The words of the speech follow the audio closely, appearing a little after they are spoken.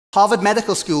Harvard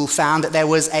Medical School found that there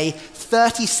was a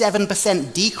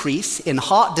 37% decrease in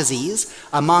heart disease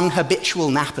among habitual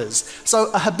nappers.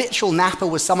 So a habitual napper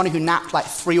was someone who napped like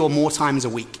 3 or more times a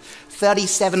week.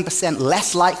 37%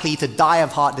 less likely to die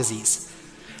of heart disease.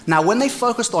 Now, when they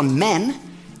focused on men,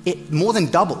 it more than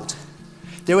doubled.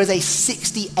 There was a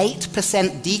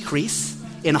 68% decrease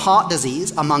in heart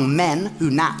disease among men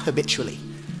who nap habitually.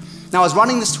 Now, I was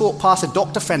running this talk past a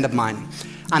doctor friend of mine,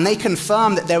 and they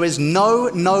confirmed that there is no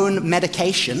known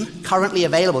medication currently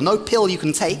available, no pill you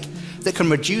can take that can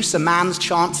reduce a man's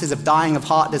chances of dying of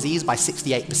heart disease by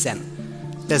 68%.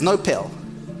 There's no pill,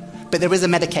 but there is a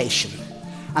medication,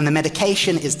 and the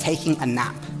medication is taking a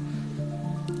nap.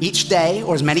 Each day,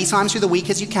 or as many times through the week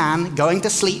as you can, going to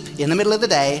sleep in the middle of the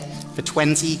day for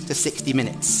 20 to 60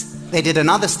 minutes. They did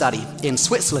another study in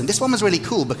Switzerland. This one was really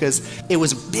cool because it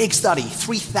was a big study,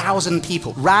 3,000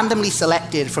 people, randomly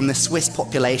selected from the Swiss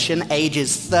population,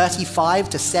 ages 35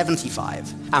 to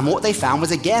 75. And what they found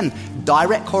was, again,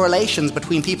 direct correlations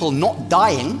between people not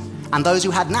dying and those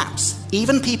who had naps.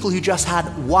 Even people who just had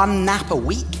 1 nap a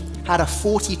week had a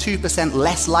 42%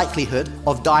 less likelihood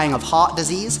of dying of heart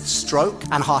disease, stroke,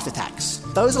 and heart attacks.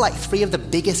 Those are like 3 of the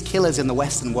biggest killers in the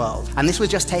Western world. And this was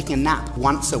just taking a nap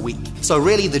once a week. So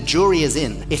really, the jury is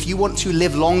in. If you want to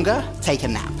live longer, take a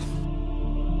nap.